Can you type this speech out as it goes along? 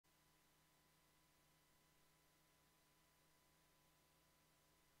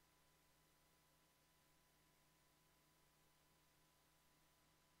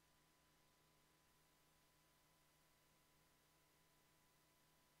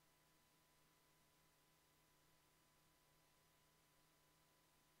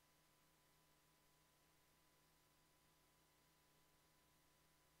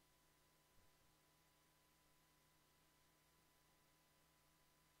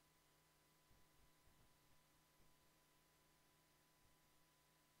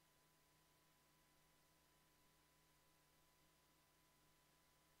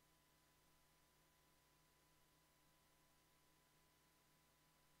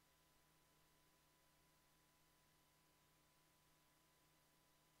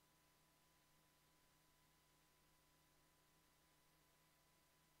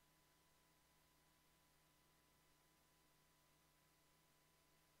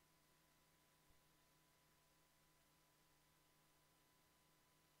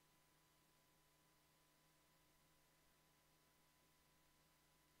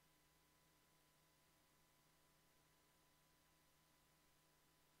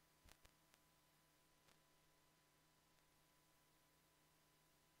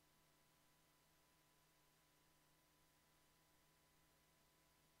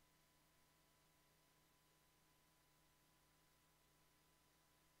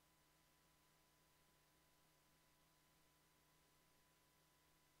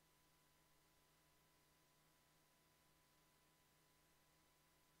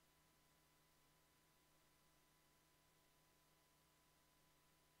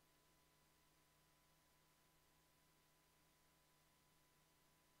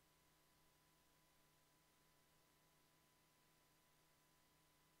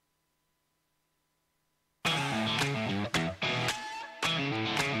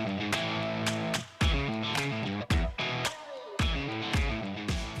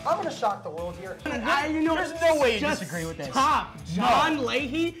I'm going to shock the world here. There's no way you disagree with this. Stop. John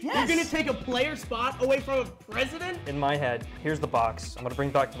Leahy? Yes. You're going to take a player spot away from a president? In my head, here's the box. I'm going to bring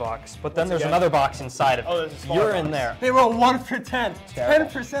back the box. But then there's another box inside of it. Oh, there's a smaller You're box. in there. They roll 1 for 10. Terrible.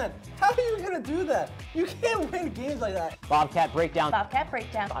 10%. How are you going to do that? You can't win games like that. Bobcat Breakdown. Bobcat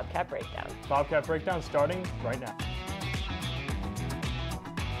Breakdown. Bobcat Breakdown. Bobcat Breakdown starting right now.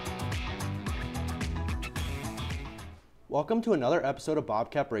 Welcome to another episode of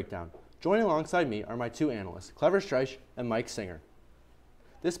Bobcat Breakdown. Joining alongside me are my two analysts, Clever Streich and Mike Singer.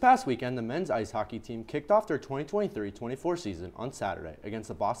 This past weekend, the men's ice hockey team kicked off their 2023-24 season on Saturday against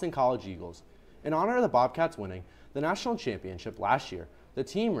the Boston College Eagles. In honor of the Bobcats winning the national championship last year, the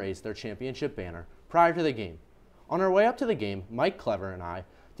team raised their championship banner prior to the game. On our way up to the game, Mike Clever and I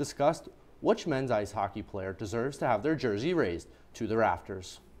discussed which men's ice hockey player deserves to have their jersey raised to the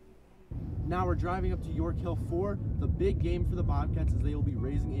rafters. Now we're driving up to York Hill for the big game for the Bobcats as they will be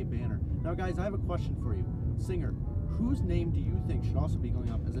raising a banner. Now guys, I have a question for you. Singer, whose name do you think should also be going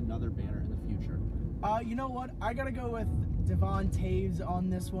up as another banner in the future? You know what? I gotta go with Devon Taves on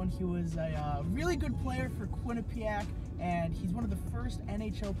this one. He was a really good player for Quinnipiac, and he's one of the first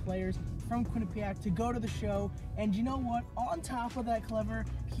NHL players from Quinnipiac to go to the show. And you know what? On top of that, Clever,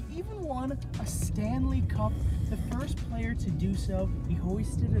 he even won a Stanley Cup, the first player to do so. He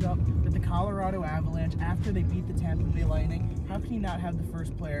hoisted it up with the Colorado Avalanche after they beat the Tampa Bay Lightning. How can you not have the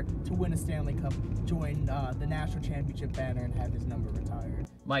first player to win a Stanley Cup join the national championship banner and have his number retired?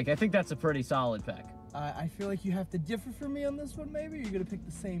 Mike, I think that's a pretty solid pick. I feel like you have to differ from me on this one, maybe? Or you're going to pick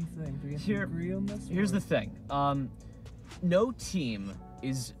the same thing? Do we have to agree on this? Here's the thing. No team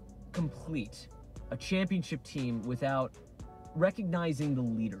is complete, a championship team, without recognizing the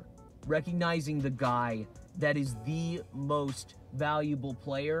leader, recognizing the guy that is the most valuable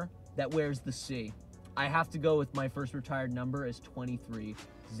player that wears the C. I have to go with my first retired number as 23,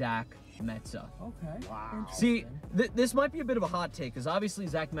 Zach Metza. Okay. Wow. See, this might be a bit of a hot take, because obviously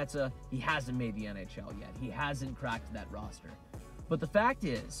Zach Metza, he hasn't made the NHL yet. He hasn't cracked that roster. But the fact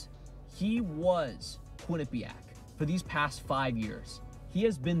is, he was Quinnipiac for these past 5 years. He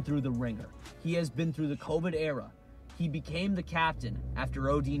has been through the ringer. He has been through the COVID era. He became the captain after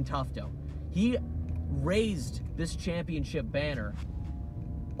Odin Tufto. He raised this championship banner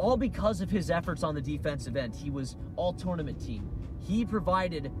all because of his efforts on the defensive end. He was all-tournament team. He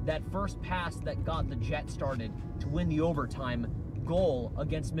provided that first pass that got the Jets started to win the overtime goal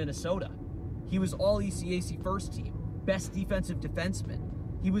against Minnesota. He was all-ECAC first team, best defensive defenseman.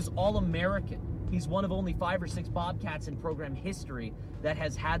 He was all-American. He's one of only 5 or 6 Bobcats in program history that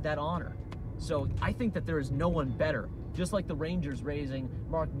has had that honor. So I think that there is no one better. Just like the Rangers raising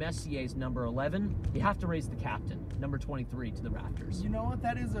Mark Messier's number 11, you have to raise the captain, number 23, to the rafters. You know what?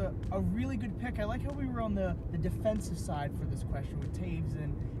 That is a really good pick. I like how we were on the defensive side for this question with Taves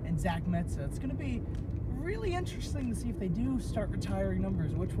and Zach Metza. It's going to be really interesting to see if they do start retiring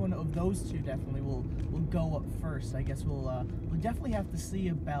numbers. Which one of those two definitely will go up first? I guess we'll definitely have to see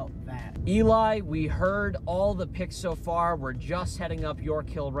about that. Eli, we heard all the picks so far. We're just heading up York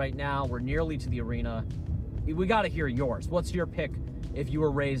Hill right now. We're nearly to the arena. We got to hear yours. What's your pick if you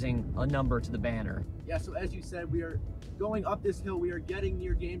were raising a number to the banner? Yeah, so as you said, we are going up this hill. We are getting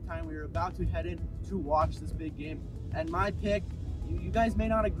near game time. We are about to head in to watch this big game. And my pick, you guys may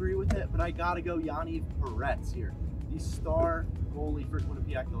not agree with it, but I got to go Yaniv Peretz here. The star goalie for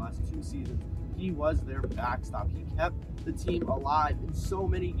Quinnipiac the last 2 seasons. He was their backstop. He kept the team alive in so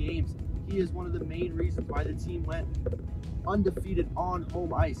many games. He is one of the main reasons why the team went undefeated on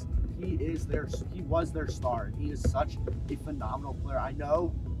home ice. He was their star, and he is such a phenomenal player. I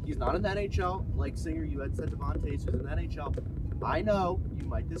know he's not in the NHL, like Singer, you had said Devon Taves was in the NHL. I know you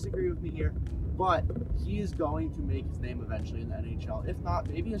might disagree with me here, but he is going to make his name eventually in the NHL. If not,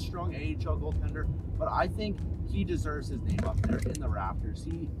 maybe a strong AHL goaltender, but I think he deserves his name up there in the rafters.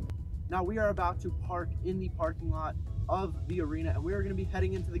 Now we are about to park in the parking lot of the arena, and we are going to be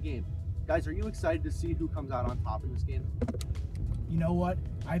heading into the game. Guys, are you excited to see who comes out on top in this game? You know what?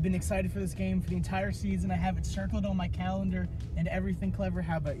 I've been excited for this game for the entire season. I have it circled on my calendar and everything. Clever.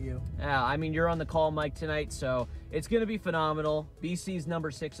 How about you? Yeah, I mean, you're on the call, Mike, tonight, so it's going to be phenomenal. BC's number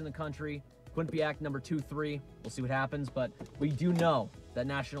 6 in the country. Quinnipiac number 2, 3. We'll see what happens, but we do know that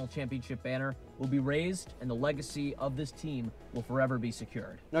national championship banner will be raised and the legacy of this team will forever be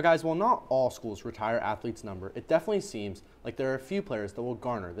secured. Now guys, while not all schools retire athletes' number, it definitely seems like there are a few players that will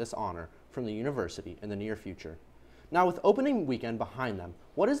garner this honor from the university in the near future. Now, with opening weekend behind them,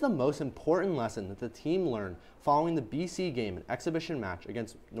 what is the most important lesson that the team learned following the BC game and exhibition match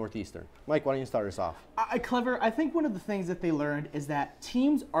against Northeastern? Mike, why don't you start us off? Clever, I think one of the things that they learned is that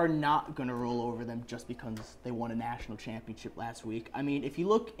teams are not going to roll over them just because they won a national championship last week. I mean, if you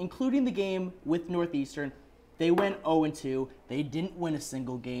look, including the game with Northeastern, they went 0-2. They didn't win a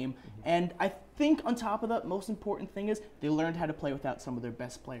single game. And I think on top of that, most important thing is they learned how to play without some of their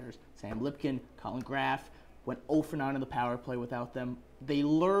best players. Sam Lipkin, Colin Graff, went 0 for 9 in the power play without them. They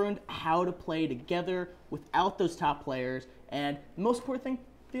learned how to play together without those top players. And the most important thing,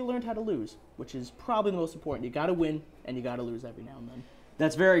 they learned how to lose, which is probably the most important. You got to win and you got to lose every now and then.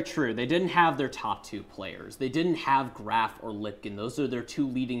 That's very true. They didn't have their top 2 players. They didn't have Graff or Lipkin. Those are their 2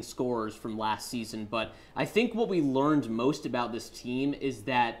 leading scorers from last season. But I think what we learned most about this team is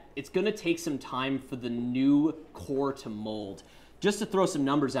that it's going to take some time for the new core to mold. Just to throw some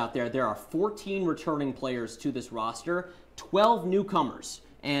numbers out there are 14 returning players to this roster, 12 newcomers,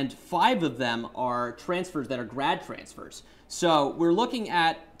 and 5 of them are transfers that are grad transfers. So we're looking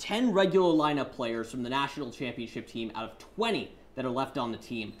at 10 regular lineup players from the national championship team out of 20 that are left on the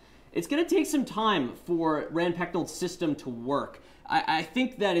team. It's going to take some time for Rand Pecknold's system to work. I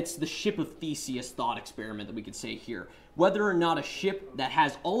think that it's the ship of Theseus thought experiment that we could say here. Whether or not a ship that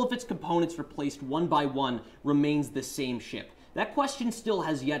has all of its components replaced one by one remains the same ship. That question still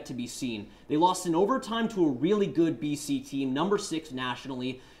has yet to be seen. They lost in overtime to a really good BC team, number 6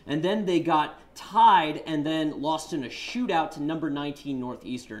 nationally, and then they got tied and then lost in a shootout to number 19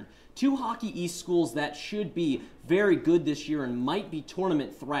 Northeastern. 2 Hockey East schools that should be very good this year and might be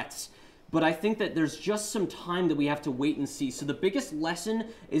tournament threats. But I think that there's just some time that we have to wait and see. So the biggest lesson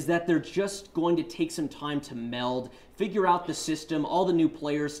is that they're just going to take some time to meld, figure out the system. All the new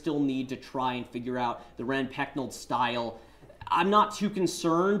players still need to try and figure out the Rand Pecknold style. I'm not too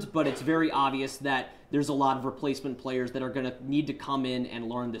concerned, but it's very obvious that there's a lot of replacement players that are going to need to come in and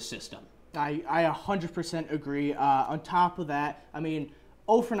learn the system. I 100% agree. On top of that, I mean,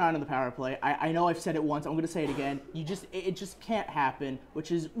 0 for 9 on the power play. I know I've said it once. I'm going to say it again. It just can't happen,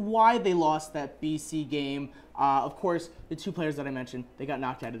 which is why they lost that BC game. Of course, the 2 players that I mentioned, they got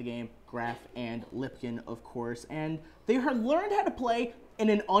knocked out of the game, Graff and Lipkin, of course. And they learned how to play in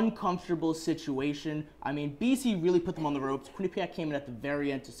an uncomfortable situation. I mean, BC really put them on the ropes. Quinnipiac came in at the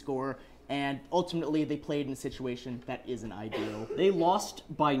very end to score, and ultimately they played in a situation that isn't ideal. They lost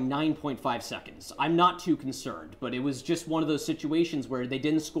by 9.5 seconds. I'm not too concerned, but it was just one of those situations where they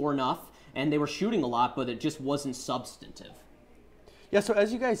didn't score enough, and they were shooting a lot, but it just wasn't substantive. Yeah, so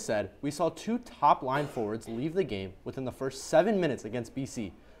as you guys said, we saw 2 top line forwards leave the game within the first 7 minutes against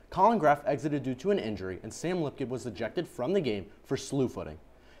BC. Colin Graff exited due to an injury, and Sam Lipkin was ejected from the game for slew footing.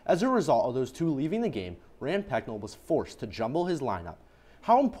 As a result of those 2 leaving the game, Rand Pecknold was forced to jumble his lineup.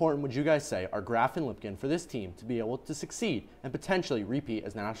 How important would you guys say are Graff and Lipkin for this team to be able to succeed and potentially repeat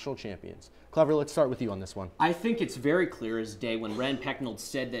as national champions? Clever, let's start with you on this one. I think it's very clear as day when Rand Pecknold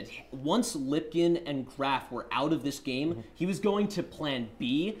said that once Lipkin and Graff were out of this game, he was going to plan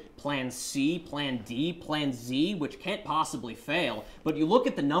B, plan C, plan D, plan Z, which can't possibly fail. But you look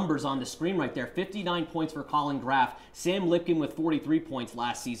at the numbers on the screen right there, 59 points for Colin Graff, Sam Lipkin with 43 points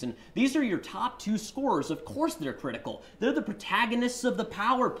last season. These are your top 2 scorers. Of course they're critical. They're the protagonists of the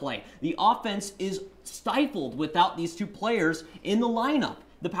power play. The offense is stifled without these 2 players in the lineup.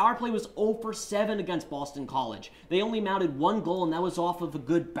 The power play was 0 for 7 against Boston College. They only mounted 1 goal, and that was off of a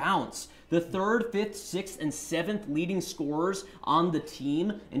good bounce. The 3rd, 5th, 6th, and 7th leading scorers on the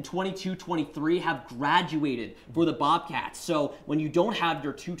team in 22-23 have graduated for the Bobcats. So when you don't have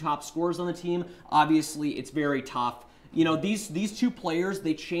your 2 top scorers on the team, obviously it's very tough. You know, these 2 players,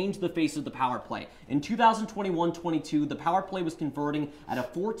 they changed the face of the power play. In 2021-22, the power play was converting at a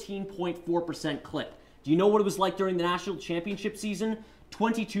 14.4% clip. Do you know what it was like during the national championship season?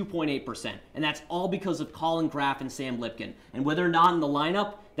 22.8%, and that's all because of Colin Graff and Sam Lipkin. And whether or not in the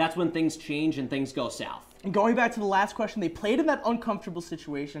lineup, that's when things change and things go south. And going back to the last question, they played in that uncomfortable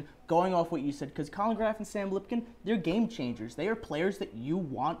situation, going off what you said, because Colin Graff and Sam Lipkin, they're game changers. They are players that you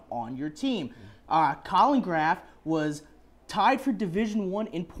want on your team. Colin Graff was tied for Division I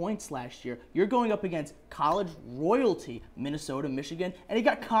in points last year. You're going up against college royalty, Minnesota, Michigan, and you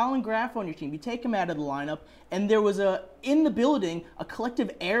got Colin Graff on your team. You take him out of the lineup, and there was in the building, a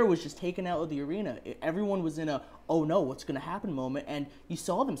collective air was just taken out of the arena. Everyone was in a, oh no, what's going to happen moment, and you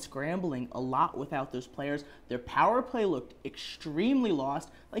saw them scrambling a lot without those players. Their power play looked extremely lost.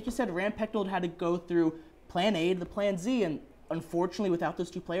 Like you said, Rand Pecknold had to go through plan A to the plan Z, and unfortunately, without those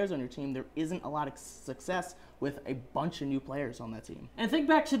 2 players on your team, there isn't a lot of success with a bunch of new players on that team. And think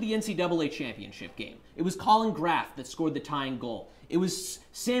back to the NCAA championship game. It was Colin Graff that scored the tying goal. It was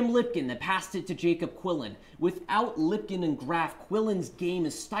Sam Lipkin that passed it to Jacob Quillen. Without Lipkin and Graff, Quillen's game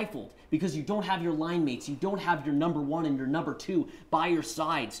is stifled because you don't have your line mates. You don't have your number one and your number two by your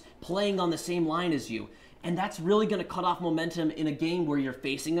sides playing on the same line as you. And that's really going to cut off momentum in a game where you're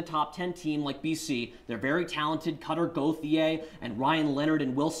facing a top 10 team like BC. They're very talented. Cutter Gauthier and Ryan Leonard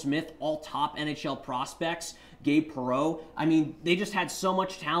and Will Smith, all top NHL prospects. Gabe Perreault. I mean, they just had so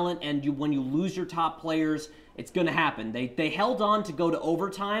much talent, and when you lose your top players, it's going to happen. They held on to go to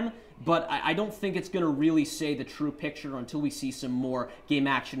overtime, but I don't think it's going to really say the true picture until we see some more game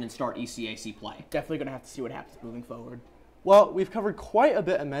action and start ECAC play. Definitely going to have to see what happens moving forward. Well, we've covered quite a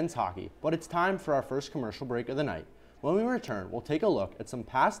bit of men's hockey, but it's time for our first commercial break of the night. When we return, we'll take a look at some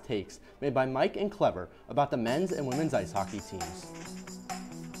past takes made by Mike and Clever about the men's and women's ice hockey teams.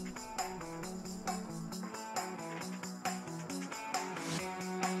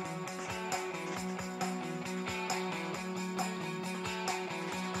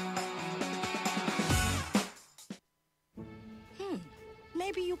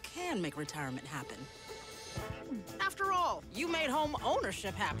 Maybe you can make retirement happen. After all, you made home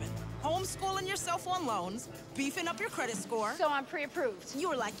ownership happen. Homeschooling yourself on loans, beefing up your credit score. So I'm pre-approved. You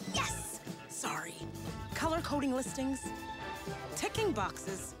were like, yes! Sorry. Color coding listings, ticking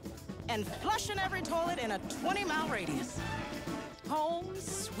boxes, and flushing every toilet in a 20-mile radius. Home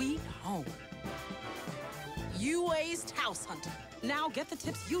sweet home. You aced house hunting. Now get the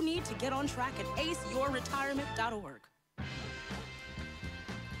tips you need to get on track at aceyourretirement.org.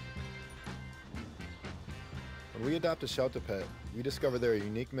 When we adopt a shelter pet, we discover they're a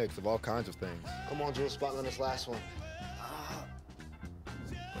unique mix of all kinds of things. Come on, Drew, spot on this last one.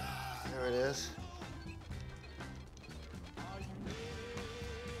 There it is.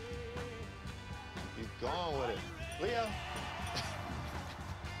 Keep going with it. Leo.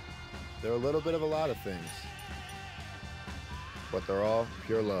 They're a little bit of a lot of things, but they're all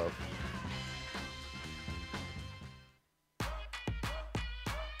pure love.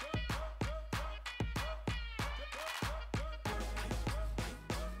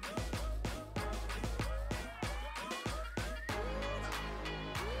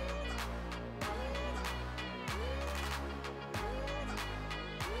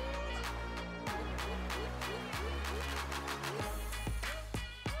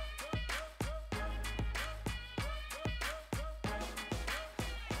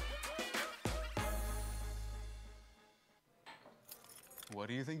 What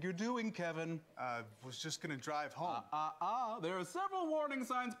do you think you're doing, Kevin? Was just gonna drive home. There are several warning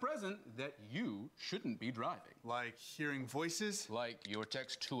signs present that you shouldn't be driving. Like hearing voices? Like your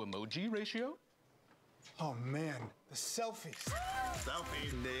text-to-emoji ratio? Oh man, the selfies.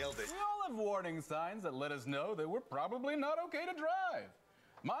 Selfies. Nailed it. We all have warning signs that let us know that we're probably not okay to drive.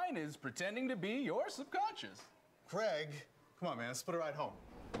 Mine is pretending to be your subconscious. Craig, come on man, let's split a ride home.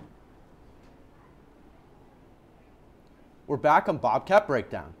 We're back on Bobcat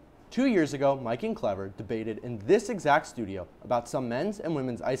Breakdown. 2 years ago, Mike and Clever debated in this exact studio about some men's and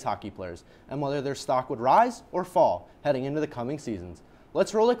women's ice hockey players and whether their stock would rise or fall heading into the coming seasons.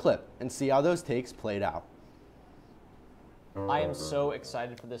 Let's roll a clip and see how those takes played out. I am so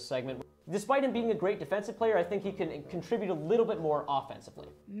excited for this segment. Despite him being a great defensive player, I think he can contribute a little bit more offensively.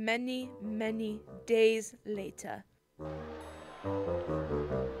 Many, many days later.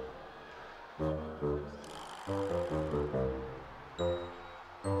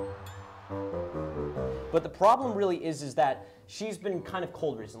 But the problem really is that she's been kind of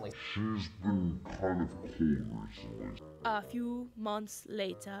cold recently. A few months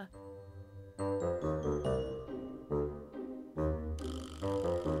later.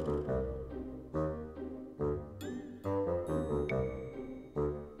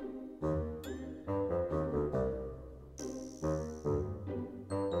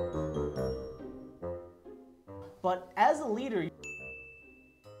 But as a leader,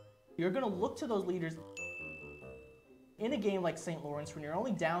 you're going to look to those leaders in a game like St. Lawrence when you're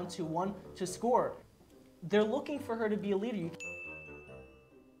only down to 1 to score. They're looking for her to be a leader. You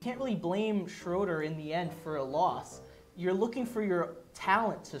can't really blame Schroeder in the end for a loss. You're looking for your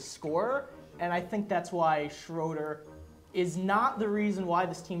talent to score, and I think that's why Schroeder is not the reason why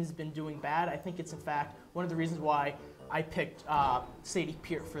this team has been doing bad. I think it's, in fact, one of the reasons why I picked Sadie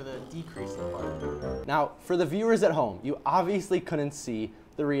Peart for the decrease in part. Now, for the viewers at home, you obviously couldn't see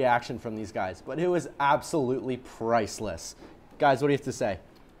the reaction from these guys, but it was absolutely priceless. Guys, what do you have to say?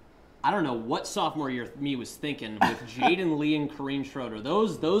 I don't know what sophomore year me was thinking with Jaden Lee and Kareen Schroeder.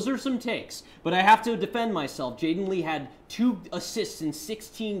 Those are some takes. But I have to defend myself. Jaden Lee had 2 assists in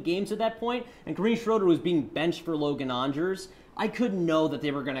 16 games at that point, and Kareen Schroeder was being benched for Logan Angers. I couldn't know that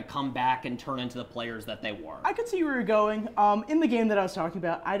they were going to come back and turn into the players that they were. I could see where you're going. In the game that I was talking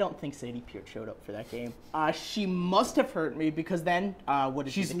about, I don't think Sadie Peart showed up for that game. She must have hurt me because then, what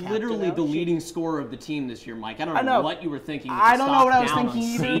is she? She's literally the leading scorer of the team this year, Mike. I don't know what you were thinking. I don't know what I was thinking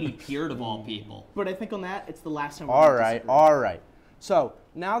thinking either. Sadie Peart of all people. But I think on that, it's the last time. All right. So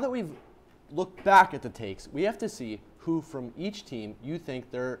now that we've looked back at the takes, we have to see who from each team you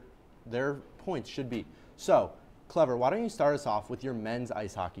think their points should be. So, Clever, why don't you start us off with your men's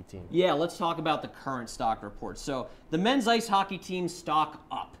ice hockey team? Yeah, let's talk about the current stock report. So the men's ice hockey team stock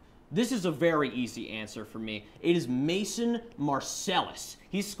up. This is a very easy answer for me. It is Mason Marcellus.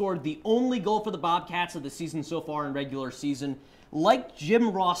 He scored the only goal for the Bobcats of the season so far in regular season. Like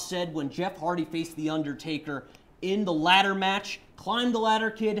Jim Ross said when Jeff Hardy faced The Undertaker in the ladder match, climb the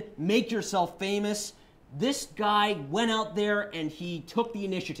ladder, kid, make yourself famous. This guy went out there and he took the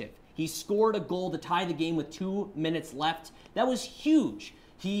initiative. He scored a goal to tie the game with 2 minutes left. That was huge.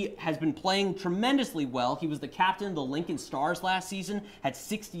 He has been playing tremendously well. He was the captain of the Lincoln Stars last season, had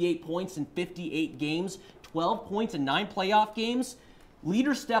 68 points in 58 games, 12 points in 9 playoff games.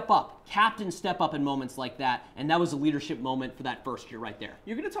 Leaders step up, captains step up in moments like that, and that was a leadership moment for that first year right there.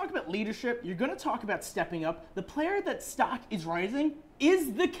 You're going to talk about leadership. You're going to talk about stepping up. The player that stock is rising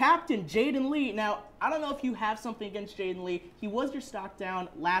is the captain, Jaden Lee. Now, I don't know if you have something against Jaden Lee. He was your stock down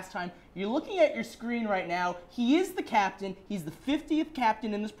last time. You're looking at your screen right now. He is the captain. He's the 50th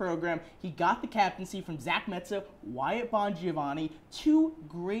captain in this program. He got the captaincy from Zach Metza, Wyatt Bongiovanni, 2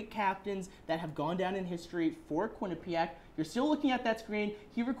 great captains that have gone down in history for Quinnipiac. You're still looking at that screen.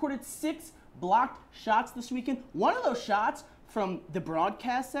 He recorded 6 blocked shots this weekend. One of those shots from the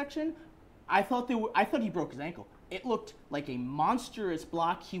broadcast section, I thought he broke his ankle. It looked like a monstrous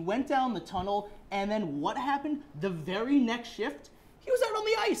block. He went down the tunnel, and then what happened? The very next shift, he was out on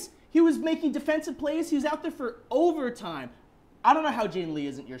the ice. He was making defensive plays. He was out there for overtime. I don't know how Jaden Lee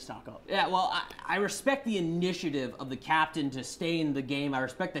isn't your stock up. Yeah, well, I respect the initiative of the captain to stay in the game. I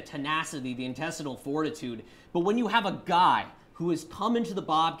respect the tenacity, the intestinal fortitude. But when you have a guy who has come into the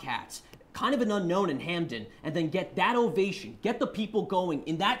Bobcats, kind of an unknown in Hamden, and then get that ovation, get the people going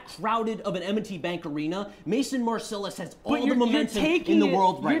in that crowded of an M&T Bank arena, Mason Marcellus has all the momentum in the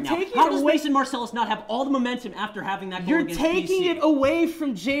world right now. How does Mason Marcellus not have all the momentum after having that goal against BC? You're taking it away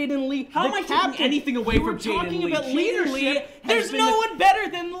from Jaden Lee. How am I taking anything away from Jaden Lee? We're talking about leadership. There's no one better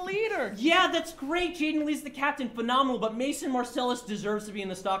than the leader. Yeah, that's great. Jaden Lee's the captain, phenomenal, but Mason Marcellus deserves to be in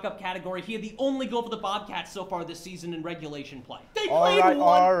the stock up category. He had the only goal for the Bobcats so far this season in regulation play. They played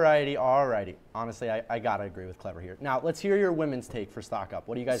one. Alrighty. Honestly, I gotta agree with Clever here. Now, let's hear your women's take for stock up.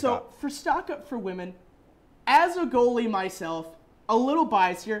 What do you guys got? So, for stock up for women, as a goalie myself, a little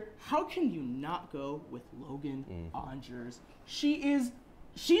biased here, how can you not go with Logan Angers? She's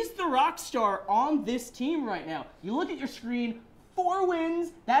the rock star on this team right now. You look at your screen, 4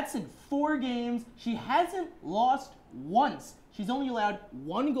 wins, that's in 4 games. She hasn't lost once. She's only allowed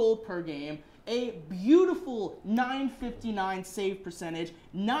 1 goal per game. A beautiful .959 save percentage,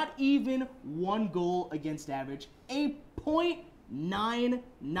 not even 1 goal against average, a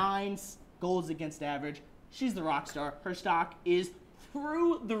 .99 goals against average. She's the rock star. Her stock is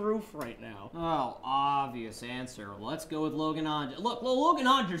through the roof right now. Oh, obvious answer. Let's go with Logan Angers. Look, Logan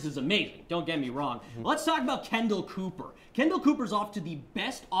Angers is amazing. Don't get me wrong. Let's talk about Kendall Cooper. Kendall Cooper's off to the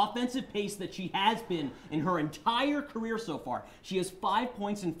best offensive pace that she has been in her entire career so far. She has 5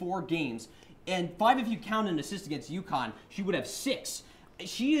 points in 4 games. And 5 if you count an assist against UConn, she would have 6.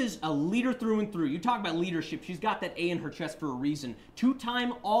 She is a leader through and through. You talk about leadership. She's got that A in her chest for a reason.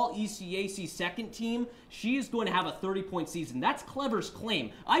 2-time All-ECAC second team. She is going to have a 30-point season. That's Clever's claim.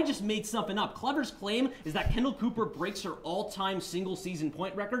 I just made something up. Clever's claim is that Kendall Cooper breaks her all-time single-season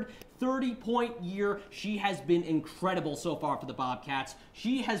point record. 30-point year. She has been incredible so far for the Bobcats.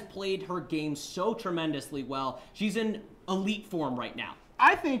 She has played her game so tremendously well. She's in elite form right now.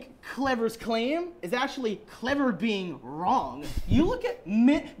 I think Clever's claim is actually Clever being wrong. You look at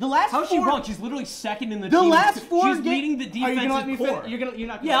the last 4... How's she wrong? She's literally second in the team. The last 4 She's leading the defensive core. You're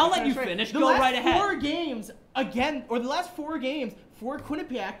not I'll let you finish. Go right ahead. The last 4 games, the last 4 games for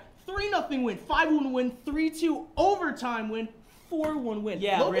Quinnipiac, 3-0 win, 5-1 win, 3-2 overtime win, 4-1 win.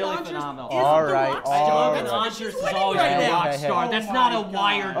 Yeah, Logan really Angers phenomenal. Logan Angers is always a rock star. That's not a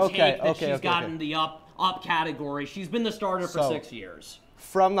wired take that she's gotten the up category. She's been the starter for 6 years.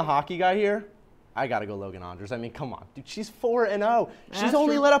 From the hockey guy here, I gotta go Logan Angers. I mean, come on. Dude, she's 4-0. She's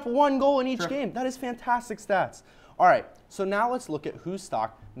only let up 1 goal in each game. That is fantastic stats. All right, so now let's look at whose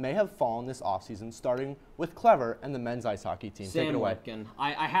stock may have fallen this offseason, starting with Clever and the men's ice hockey team. Take it away. Sam Lipkin.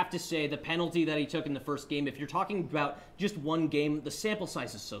 I have to say, the penalty that he took in the first game, if you're talking about just one game, the sample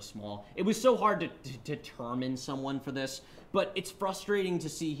size is so small. It was so hard to determine someone for this, but it's frustrating to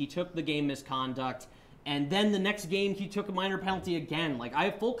see he took the game misconduct, and then the next game, he took a minor penalty again. Like, I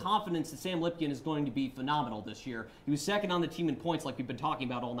have full confidence that Sam Lipkin is going to be phenomenal this year. He was second on the team in points like we've been talking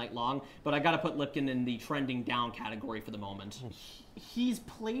about all night long, but I got to put Lipkin in the trending down category for the moment. He's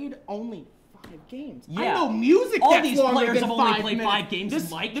played only 5 games. Yeah. I know music all that's these longer players than have only 5 played minutes. 5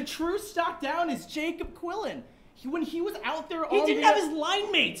 games, Mike. The true stock down is Jacob Quillen. When he was out there He on didn't the have his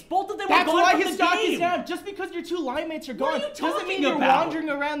line mates. Both of them That's were gone why from his the stock game. is down. Just because your 2 line mates are What gone are you doesn't talking mean you're about? wandering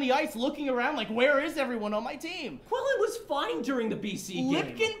around the ice looking around like, where is everyone on my team? Quillen was fine during the BC game.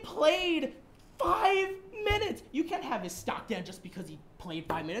 Lipkin played 5 minutes. You can't have his stock down just because he played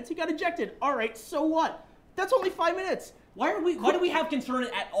 5 minutes. He got ejected. All right, so what? That's only 5 minutes. Why do we have concern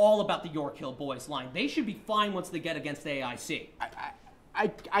at all about the York Hill boys line? They should be fine once they get against AIC.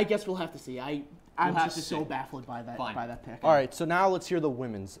 I guess we'll have to see. I'm just so baffled by that pick. All right, so now let's hear the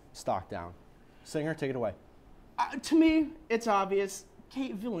women's stock down. Singer, take it away. To me, it's obvious.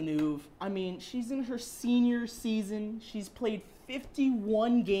 Kate Villeneuve, I mean, she's in her senior season. She's played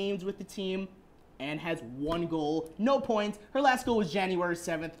 51 games with the team and has 1 goal, no points. Her last goal was January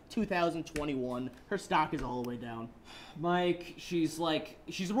 7th, 2021. Her stock is all the way down. Mike, she's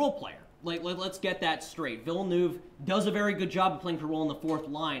a role player. Let's get that straight. Villeneuve does a very good job of playing her role in the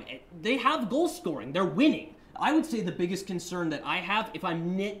 4th line. They have goal scoring. They're winning. I would say the biggest concern that I have, if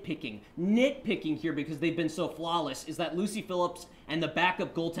I'm nitpicking here because they've been so flawless, is that Lucy Phillips and the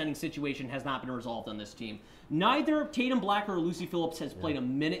backup goaltending situation has not been resolved on this team. Neither Tatum Blacker or Lucy Phillips has played a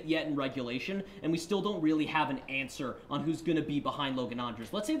minute yet in regulation, and we still don't really have an answer on who's going to be behind Logan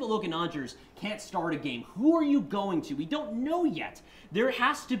Andrews. Let's say that Logan Andrews can't start a game. Who are you going to? We don't know yet. There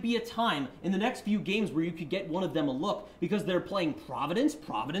has to be a time in the next few games where you could get one of them a look because they're playing Providence.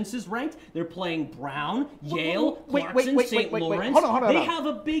 Providence is ranked. They're playing Brown, Yale, Clarkson, St. Lawrence. Hold on. They have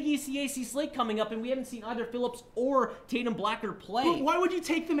a big ECAC slate coming up, and we haven't seen either Phillips or Tatum Blacker play. But why would you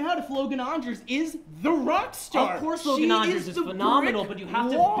take them out if Logan Andrews is the rock star? Of course Logan Andrews is phenomenal, but you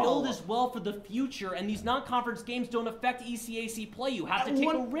have to build as well for the future, and these non-conference games don't affect ECAC play. You have to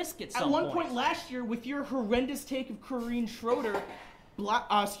take a risk at some point. At one point last year, with your horrendous take of Corrine Schroeder,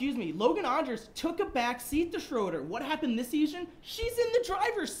 Logan Andrews took a back seat to Schroeder. What happened this season? She's in the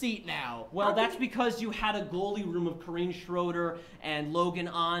driver's seat now. Well, that's because you had a goalie room of Corrine Schroeder and Logan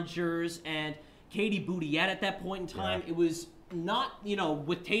Andrews and Katie Boudiette at that point in time. It was not,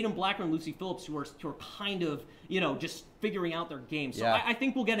 with Tatum Blacker and Lucy Phillips who are kind of, just figuring out their game. So I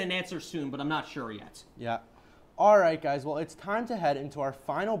think we'll get an answer soon, but I'm not sure yet. Yeah. All right, guys. Well, it's time to head into our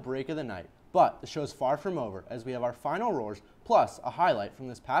final break of the night. But the show's far from over as we have our final roars plus a highlight from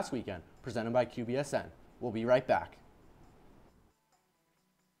this past weekend presented by QBSN. We'll be right back.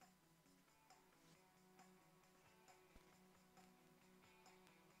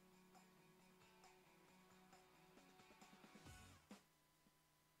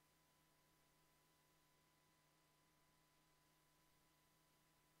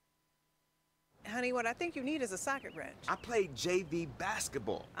 Honey, what I think you need is a socket wrench. I played JV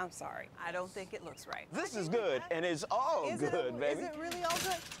basketball. I'm sorry. I don't think it looks right. This is good, and it's all good, baby. Is it really all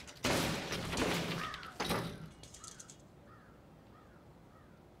good?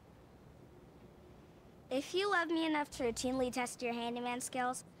 If you love me enough to routinely test your handyman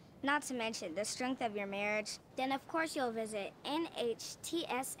skills, not to mention the strength of your marriage, then of course you'll visit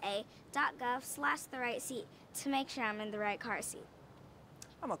nhtsa.gov/therightseat to make sure I'm in the right car seat.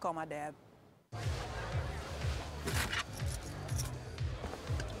 I'm gonna call my dad.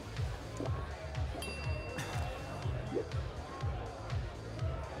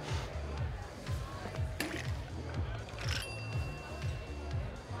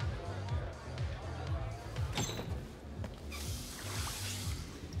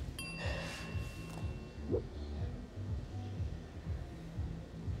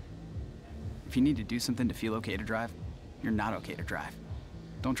 If you need to do something to feel okay to drive, you're not okay to drive.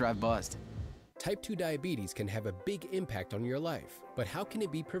 Don't drive buzzed. Type 2 diabetes can have a big impact on your life, but how can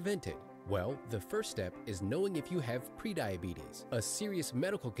it be prevented? Well, the first step is knowing if you have prediabetes, a serious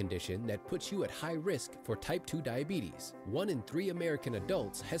medical condition that puts you at high risk for type 2 diabetes. 1 in 3 American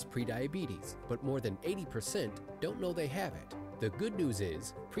adults has prediabetes, but more than 80% don't know they have it. The good news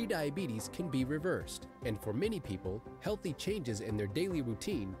is, prediabetes can be reversed, and for many people, healthy changes in their daily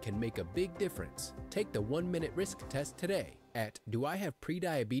routine can make a big difference. Take the 1-minute risk test today at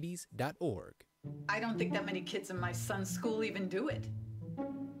doihaveprediabetes.org. I don't think that many kids in my son's school even do it.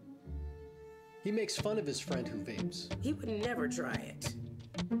 He makes fun of his friend who vapes. He would never try it.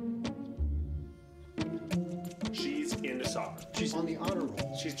 She's into soccer. She's on the honor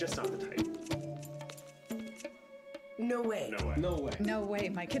roll. She's just not the type. No way. No way. No way. No way,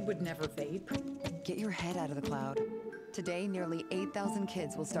 my kid would never vape. Get your head out of the cloud. Today, nearly 8,000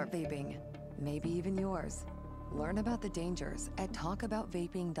 kids will start vaping. Maybe even yours. Learn about the dangers at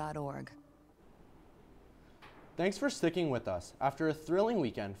talkaboutvaping.org. Thanks for sticking with us. After a thrilling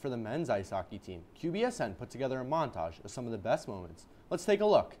weekend for the men's ice hockey team, QBSN put together a montage of some of the best moments. Let's take a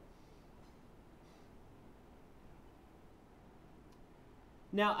look.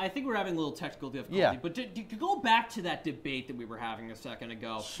 Now, I think we're having a little technical difficulty, but to go back to that debate that we were having a second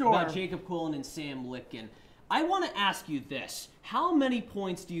ago about Jacob Quillen and Sam Lipkin, I want to ask you this. How many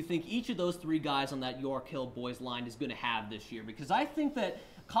points do you think each of those three guys on that York Hill boys line is going to have this year? Because I think that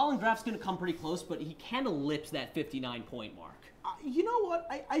Colin Graff's going to come pretty close, but he kind of lips that 59-point mark. You know what?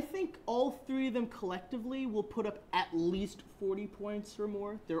 I think all three of them collectively will put up at least 40 points or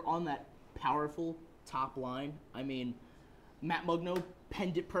more. They're on that powerful top line. I mean, Matt Mugno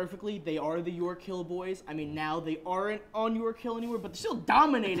penned it perfectly. They are the York Hill boys. I mean, now they aren't on York Hill anymore, but they're still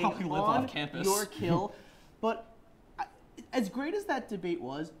dominating on York Hill. But as great as that debate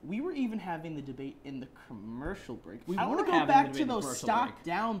was, we were even having the debate in the commercial break. I want to go back to those stock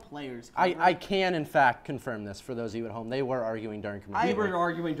down players. I can, in fact, confirm this for those of you at home. They were arguing during commercial break. We were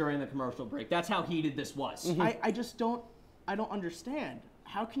arguing during the commercial break. That's how heated this was. I just don't understand.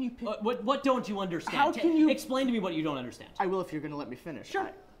 How can you pick... What don't you understand? How can you... Explain to me what you don't understand. I will if you're going to let me finish. Sure.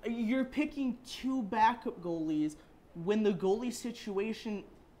 You're picking two backup goalies when the goalie situation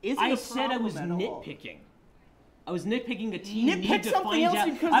isn't I a said I was problem at all. nitpicking. I was nitpicking a team Nitpick need to something find else out.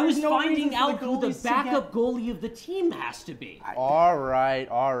 because I was there's no finding reason for out the who the goalies to backup get- goalie of the team has to be. All right.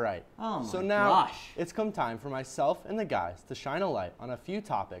 Oh my So now gosh. it's come time for myself and the guys to shine a light on a few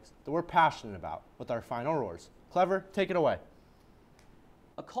topics that we're passionate about with our final roars. Clever, take it away.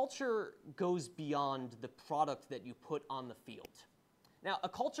 A culture goes beyond the product that you put on the field. Now, a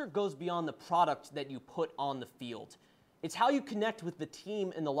culture goes beyond the product that you put on the field. It's how you connect with the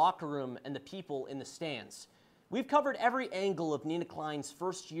team in the locker room and the people in the stands. We've covered every angle of Nina Klein's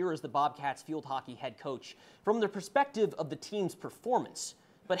first year as the Bobcats field hockey head coach from the perspective of the team's performance.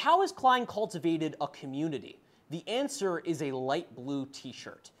 But how has Klein cultivated a community? The answer is a light blue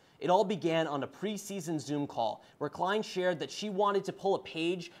t-shirt. It all began on a preseason Zoom call where Klein shared that she wanted to pull a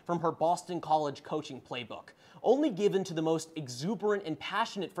page from her Boston College coaching playbook. Only given to the most exuberant and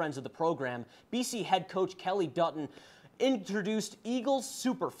passionate friends of the program, BC head coach Kelly Dutton introduced Eagles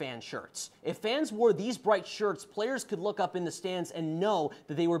Superfan shirts. If fans wore these bright shirts, players could look up in the stands and know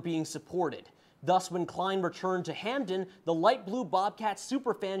that they were being supported. Thus, when Klein returned to Hamden, the light blue Bobcat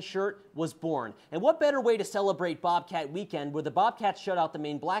Superfan shirt was born. And what better way to celebrate Bobcat Weekend, where the Bobcats shut out the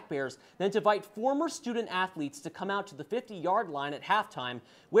Maine Black Bears, than to invite former student athletes to come out to the 50-yard line at halftime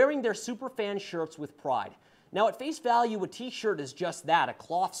wearing their Superfan shirts with pride. Now, at face value, a t-shirt is just that, a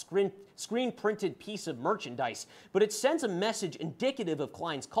cloth screen-printed piece of merchandise, but it sends a message indicative of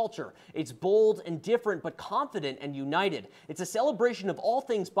Klein's culture. It's bold and different, but confident and united. It's a celebration of all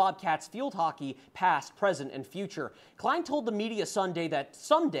things Bobcats field hockey, past, present, and future. Klein told the media Sunday that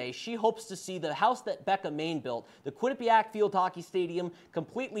someday she hopes to see the house that Becca Main built, the Quinnipiac Field Hockey Stadium,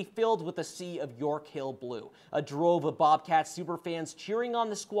 completely filled with a sea of York Hill blue. A drove of Bobcats superfans cheering on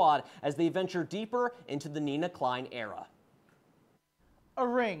the squad as they venture deeper into the Nina Klein era. A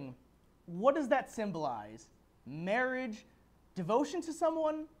ring. What does that symbolize? Marriage? Devotion to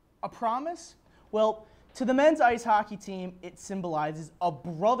someone? A promise? Well, to the men's ice hockey team, it symbolizes a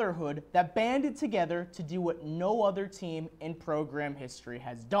brotherhood that banded together to do what no other team in program history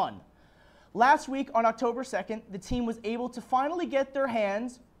has done. Last week, on October 2nd, the team was able to finally get their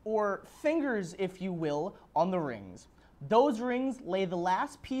hands, or fingers if you will, on the rings. Those rings lay the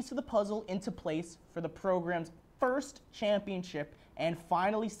last piece of the puzzle into place for the program's first championship and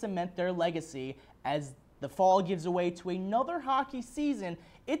finally cement their legacy. As the fall gives way to another hockey season,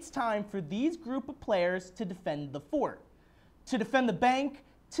 it's time for these group of players to defend the fort, to defend the bank,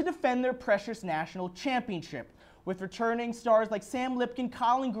 to defend their precious national championship. With returning stars like Sam Lipkin,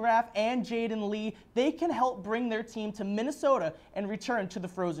 Colin Graff, and Jaden Lee, they can help bring their team to Minnesota and return to the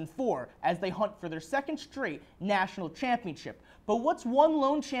Frozen Four as they hunt for their second straight national championship. But what's one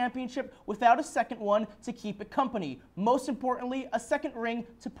lone championship without a second one to keep it company? Most importantly, a second ring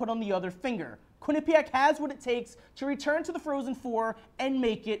to put on the other finger. Quinnipiac has what it takes to return to the Frozen Four and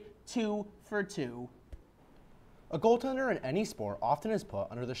make it 2 for 2. A goaltender in any sport often is put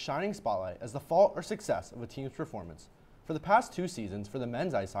under the shining spotlight as the fault or success of a team's performance. For the past 2 seasons for the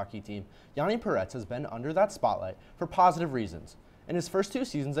men's ice hockey team, Yanni Peretz has been under that spotlight for positive reasons. In his first 2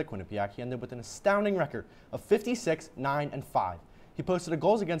 seasons at Quinnipiac, he ended with an astounding record of 56, 9, and 5. He posted a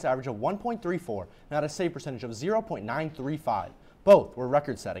goals against average of 1.34 and had a save percentage of 0.935. Both were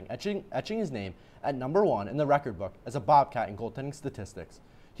record-setting, etching his name at #1 in the record book as a Bobcat in goaltending statistics.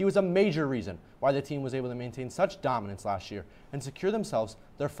 He was a major reason why the team was able to maintain such dominance last year and secure themselves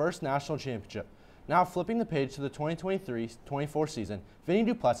their first national championship. Now flipping the page to the 2023-24 season, Vinny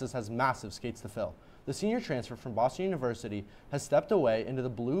Duplessis has massive skates to fill. The senior transfer from Boston University has stepped away into the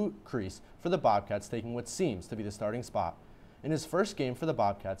blue crease for the Bobcats, taking what seems to be the starting spot. In his first game for the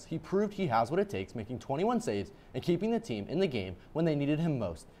Bobcats, he proved he has what it takes, making 21 saves and keeping the team in the game when they needed him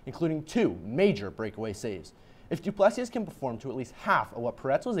most, including 2 major breakaway saves. If Duplessis can perform to at least half of what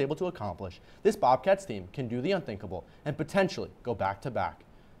Peretz was able to accomplish, this Bobcats team can do the unthinkable and potentially go back-to-back.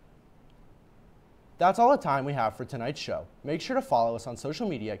 That's all the time we have for tonight's show. Make sure to follow us on social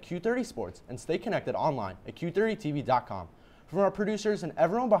media at Q30 Sports and stay connected online at Q30TV.com. From our producers and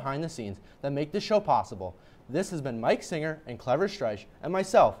everyone behind the scenes that make this show possible, this has been Mike Singer and Clever Streich and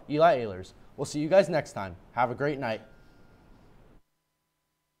myself, Eli Ehlers. We'll see you guys next time. Have a great night.